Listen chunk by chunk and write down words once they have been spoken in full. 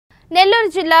నెల్లూరు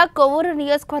జిల్లా కొవ్వూరు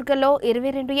నియోజకవర్గంలో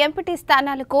 22 ఎంపీటీ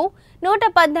స్థానాలకు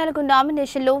 114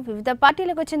 నామినేషన్లు వివిధ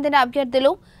పార్టీలకు చెందిన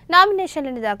అభ్యర్థులు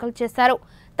నామినేషన్లను దాఖలు చేశారు.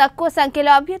 తక్కువ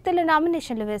సంఖ్యలో అభ్యర్థులు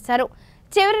నామినేషన్లు వేశారు.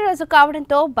 చివరి రోజు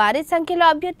కావడంతో భారీ సంఖ్యలో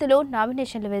అభ్యర్థులు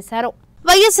నామినేషన్లు వేశారు.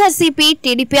 వైఎస్ఆర్సీపీ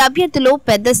టీడీపీ అభ్యర్థులు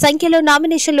పెద్ద సంఖ్యలో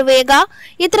నామినేషన్లు వేయగా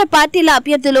ఇతర పార్టీల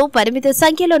అభ్యర్థులు పరిమిత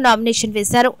సంఖ్యలో నామినేషన్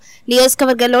వేశారు.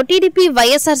 నియోజకవర్గంలో టీడీపీ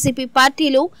వైఎస్ఆర్సీపీ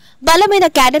పార్టీలు బలమైన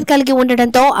క్యాడర్ కలిగి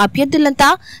ఉండడంతో అభ్యర్థులంతా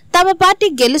తమ పార్టీ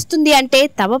గెలుస్తుంది అంటే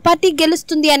తమ పార్టీ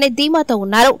గెలుస్తుంది అనే ధీమాతో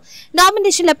ఉన్నారు.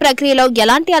 నామినేషన్ల ప్రక్రియలో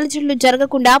ఎలాంటి అలజడులు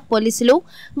జరగకుండా పోలీసులు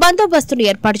బందోబస్తును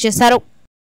ఏర్పాటు చేశారు.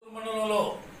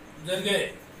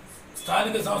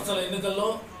 స్థానిక సంస్థల ఎన్నికల్లో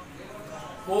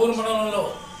కోవూరు మండలంలో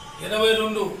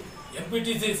 22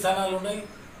 ఎంపీటీసీ స్థానాలు ఉన్నాయి.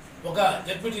 ఒక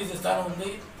జెడ్పీటీసీ స్థానం ఉంది.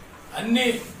 అన్ని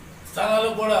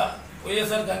స్థానాల్లో కూడా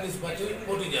వైఎస్ఆర్ కాంగ్రెస్ పార్టీ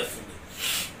పోటీ చేస్తుంది.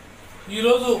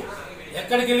 ఈరోజు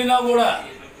ఎక్కడికి వెళ్ళినా కూడా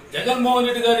జగన్మోహన్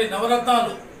రెడ్డి గారి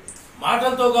నవరత్నాలు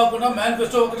మాటలతో కాకుండా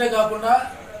మేనిఫెస్టో ఒకటే కాకుండా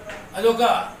అది ఒక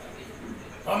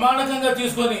ప్రమాణకంగా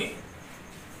తీసుకొని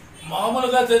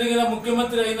మామూలుగా జరిగిన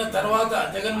ముఖ్యమంత్రి అయిన తర్వాత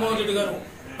జగన్మోహన్ రెడ్డి గారు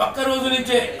పక్క రోజు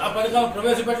నుంచే ఆ పథకాలు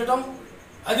ప్రవేశపెట్టడం,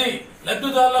 అది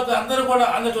లబ్ధిదారులకు అందరూ కూడా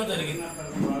అందటం జరిగింది.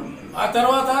 ఆ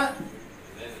తర్వాత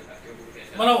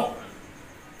మనం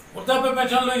వృద్ధాప్య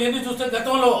పెన్షన్లు ఇవన్నీ చూస్తే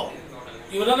గతంలో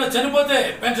ఎవరైనా చనిపోతే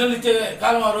పెన్షన్లు ఇచ్చే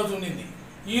కాలం ఆ రోజు ఉండింది.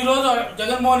 ఈరోజు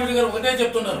జగన్మోహన్ రెడ్డి గారు ఒకటే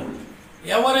చెప్తున్నారు,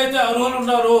 ఎవరైతే అర్హులు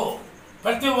ఉన్నారో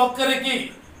ప్రతి ఒక్కరికి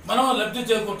మనం లబ్ధి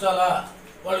చేకూర్చాలా.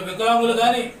 వాళ్ళు వికలాంగులు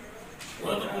కానీ,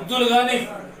 వృద్ధులు కానీ,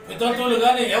 వితంతువులు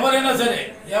కానీ, ఎవరైనా సరే,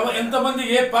 ఎంతమంది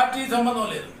ఏ పార్టీ సంబంధం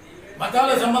లేదు,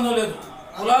 మతాల సంబంధం లేదు,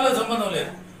 కులాల సంబంధం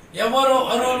లేదు, ఎవరు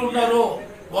అర్హులు ఉన్నారో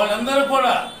వాళ్ళందరూ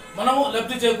కూడా మనము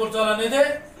లబ్ధి చేకూర్చాలనేదే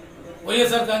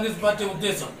వైఎస్ఆర్ కాంగ్రెస్ పార్టీ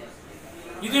ఉద్దేశం.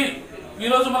 ఇది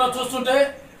ఈరోజు మనం చూస్తుంటే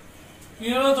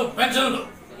ఈరోజు పెన్షన్లు,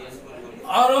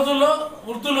 ఆ రోజుల్లో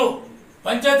వృద్ధులు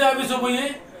పంచాయతీ ఆఫీసు పోయి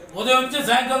ఉదయం నుంచి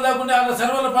సాయంకాలం దాకా వాళ్ళ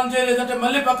సర్వర్లు పనిచేయలేదంటే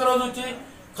మళ్ళీ పక్క రోజు వచ్చి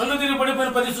కళ్ళు తిరిగి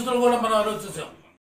పడిపోయిన పరిస్థితులు కూడా మనం ఆ రోజు చూసాం.